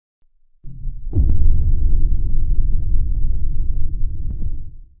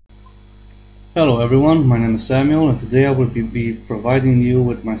Hello everyone, my name is Samuel and today I will be providing you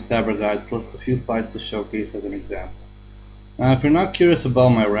with my stabber guide plus a few fights to showcase as an example. Now if you're not curious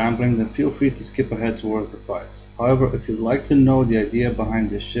about my rambling, then feel free to skip ahead towards the fights. However, if you'd like to know the idea behind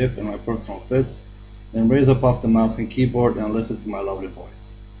this ship and my personal fits, then raise up off the mouse and keyboard and listen to my lovely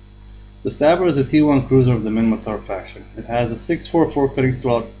voice. The Stabber is a T1 cruiser of the Minmatar faction. It has a 644 fitting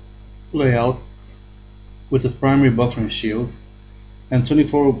slot layout with its primary buffer and shield, and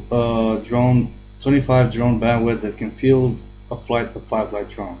 25 drone bandwidth that can field a flight of 5 light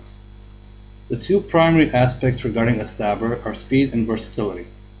drones. The two primary aspects regarding a Stabber are speed and versatility.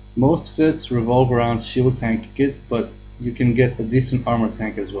 Most fits revolve around shield tank kit, but you can get a decent armor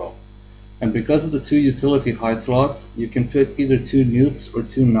tank as well. And because of the two utility high slots, you can fit either 2 newts or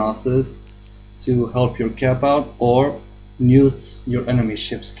 2 nosses to help your cap out, or newt your enemy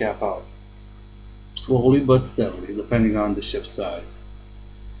ship's cap out. Slowly but steadily, depending on the ship's size.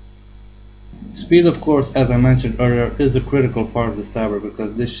 Speed, of course, as I mentioned earlier, is a critical part of the Stabber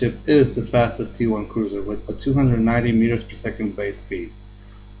because this ship is the fastest T1 cruiser with a 290 meters per second base speed,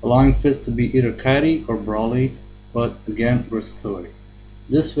 allowing fits to be either kitey or brawly, but again, versatility.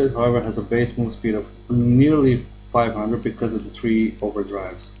 This fit, however, has a base move speed of nearly 500 because of the 3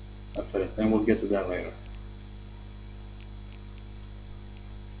 overdrives I fitted, and we'll get to that later.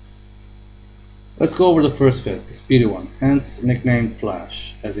 Let's go over the first fit, the speedy one, hence nicknamed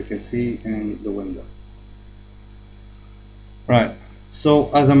Flash, as you can see in the window. Right,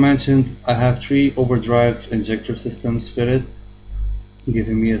 so as I mentioned, I have 3 overdrive injector systems fitted,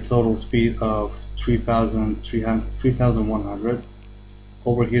 giving me a total speed of 3,100,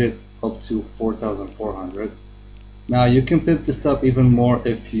 overheated up to 4,400. Now you can pimp this up even more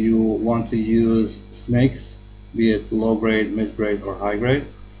if you want to use snakes, be it low grade, mid grade, or high grade.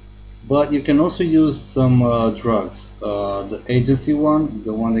 But you can also use some drugs. The agency one,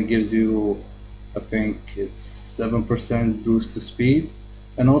 the one that gives you, I think it's 7% boost to speed,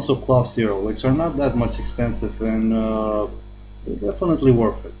 and also Cloth Zero, which are not that much expensive and definitely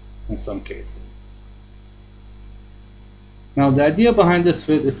worth it in some cases. Now the idea behind this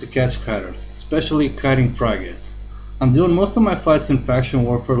fit is to catch kiters, especially kiting frigates. I'm doing most of my fights in faction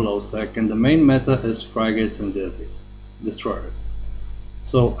warfare low sec, and the main meta is frigates and destroyers.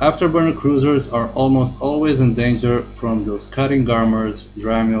 So afterburner cruisers are almost always in danger from those cutting garmers,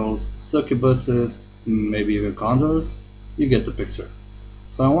 dramules, succubuses, maybe even condors. You get the picture.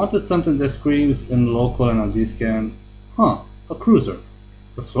 So I wanted something that screams in local and on D-scan, a cruiser,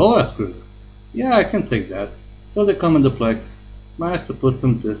 a slow ass cruiser. Yeah, I can take that. So they come in the plex, managed to put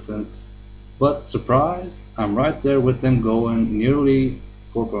some distance, but surprise, I'm right there with them going nearly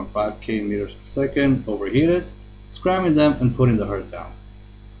 4.5k meters per second, overheated, scramming them and putting the hurt down.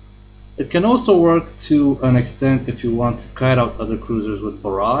 It can also work to an extent if you want to kite out other cruisers with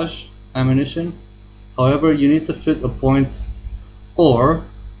barrage ammunition. However, you need to fit a point, or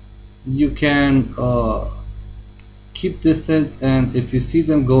you can keep distance, and if you see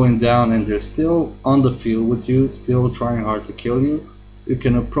them going down and they're still on the field with you, still trying hard to kill you, you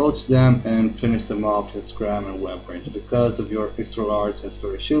can approach them and finish them off in scram and web range. Because of your extra large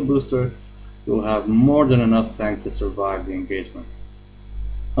Ancillary shield booster, you'll have more than enough tank to survive the engagement.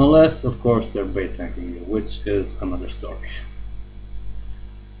 Unless, of course, they're bait tanking you, which is another story.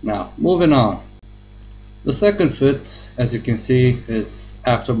 Now, moving on. The second fit, as you can see, it's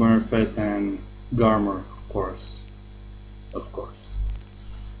afterburner fit and Garmer, of course,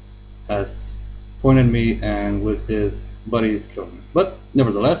 has pointed me and with his buddies killed me. But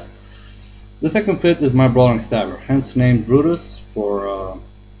nevertheless, the second fit is my brawling Stabber, hence named Brutus for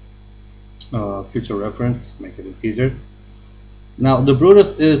future reference, make it easier. Now the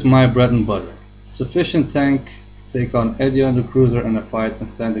Brutus is my bread and butter. Sufficient tank to take on any undercruiser in a fight and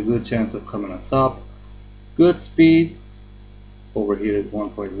stand a good chance of coming on top. Good speed, overheated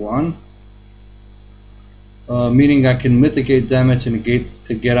 1.1, meaning I can mitigate damage and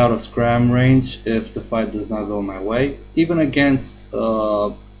get out of scram range if the fight does not go my way. Even against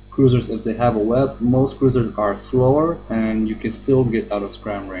cruisers, if they have a web, most cruisers are slower and you can still get out of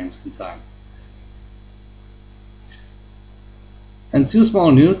scram range in time. And 2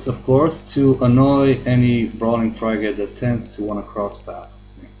 small newts, of course, to annoy any brawling frigate that tends to want to cross path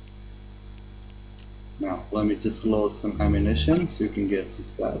with me. Now, let me just load some ammunition so you can get some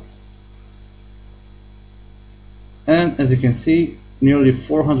stats. And as you can see, nearly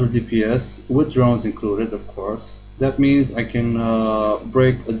 400 DPS, with drones included, of course. That means I can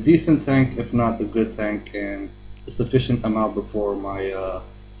break a decent tank, if not a good tank, in a sufficient amount before my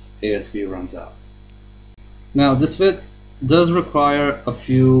ASB runs out. Now, this fit does require a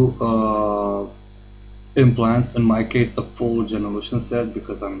few implants, in my case a full Genolution set,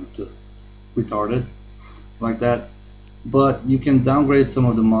 because I'm just retarded like that. But you can downgrade some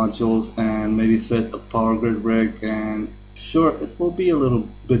of the modules and maybe fit a power grid rig, and sure, it will be a little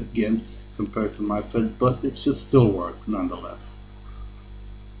bit gimped compared to my fit, but it should still work nonetheless.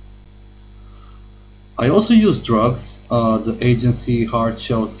 I also use drugs, the Agency Hard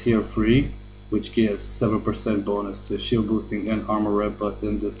Shell Tier 3, which gives 7% bonus to shield boosting and armor rep, but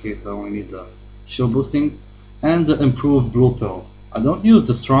in this case I only need the shield boosting, and the improved blue pill. I don't use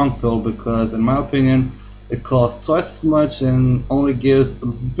the strong pill because in my opinion it costs twice as much and only gives a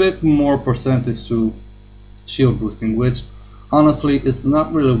bit more percentage to shield boosting, which honestly is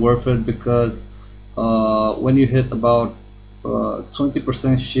not really worth it, because when you hit about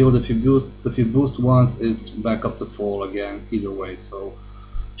 20% shield, if you boost once, it's back up to full again either way. So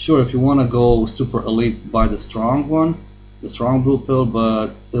sure, if you want to go super elite, buy the strong one, the strong blue pill,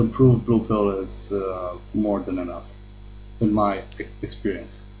 but the improved blue pill is more than enough in my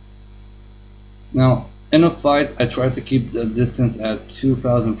experience. Now in a fight, I try to keep the distance at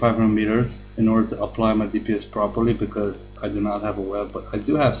 2,500 meters in order to apply my DPS properly, because I do not have a web, but I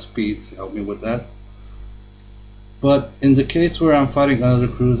do have speed to help me with that. But in the case where I'm fighting another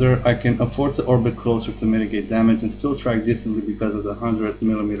cruiser, I can afford to orbit closer to mitigate damage and still track decently because of the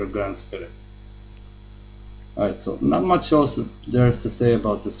 100mm guns fitted. Alright, so not much else there is to say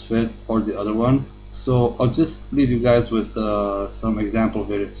about this fit or the other one, so I'll just leave you guys with some example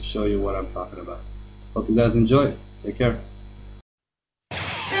videos to show you what I'm talking about. Hope you guys enjoy. Take care.